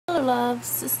Hello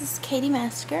loves, this is Katie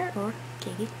Masker, or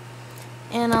Katie,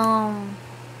 and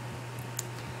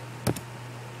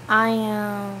I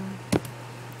am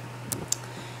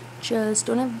just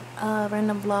doing a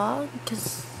random vlog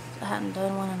because I haven't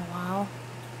done one in a while.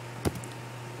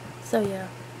 So yeah,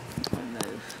 I'm gonna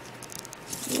move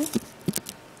you.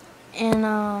 And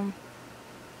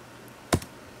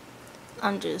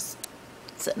I'm just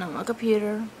sitting on my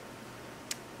computer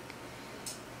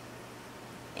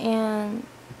and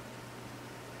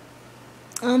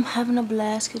I'm having a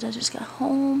blast because I just got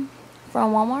home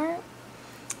from Walmart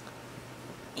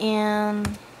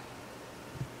and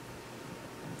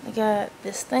I got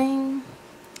this thing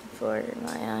for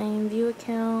my IMView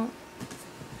account.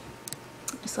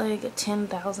 It's like a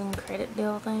 10,000 credit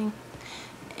deal thing,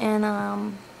 and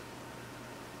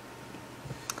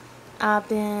I've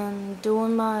been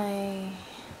doing my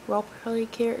role-play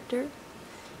character.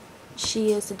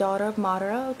 She is the daughter of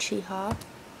Madara Uchiha,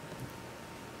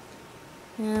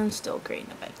 and I'm still creating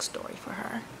a backstory for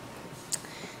her.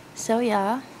 So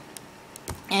yeah,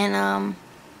 and I've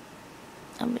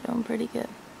been doing pretty good.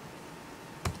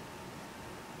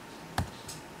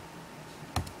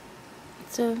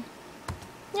 So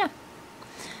yeah,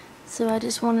 so I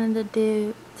just wanted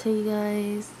to tell you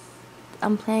guys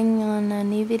I'm playing on a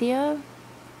new video,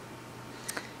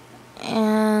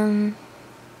 and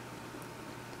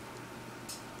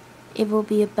it will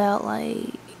be about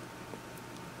like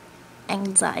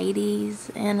anxieties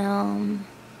and a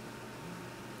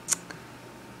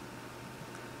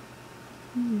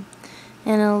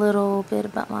little bit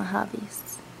about my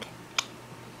hobbies. Okay.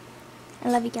 I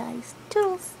love you guys.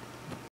 Toodles.